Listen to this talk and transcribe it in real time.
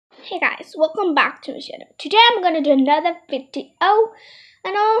Hey guys, welcome back to my channel. Today I'm gonna do another video.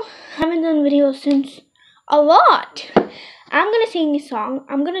 I know I haven't done videos since a lot. I'm gonna sing a song.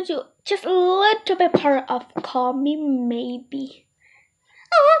 I'm gonna do just a little bit part of Call Me Maybe.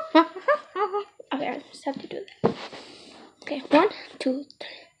 Okay, I just have to do that. Okay, 1, 2, 3.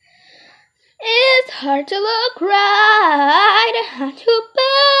 It's hard to look right to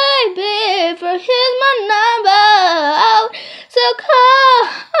baby, for here's my number, so call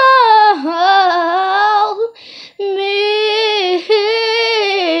me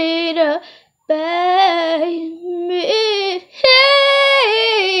baby.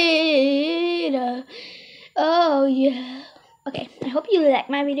 Oh yeah. Okay, I hope you like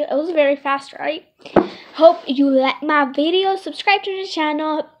my video. It was very fast, right? Hope you like my video. Subscribe to the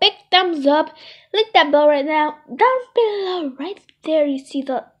channel. Big thumbs up. Click that bell right now. Down below, right there, you see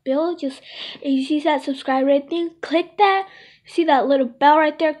the bell. You see that subscribe right thing. Click that. See that little bell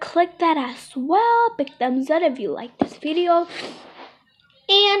right there. Click that as well. Big thumbs up if you like this video.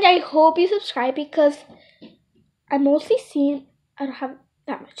 And I hope you subscribe because I don't have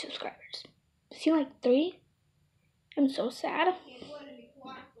that much subscribers. I see like 3. I'm so sad.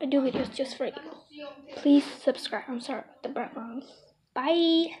 I do videos just for you. Please subscribe. I'm sorry about the background.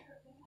 Bye.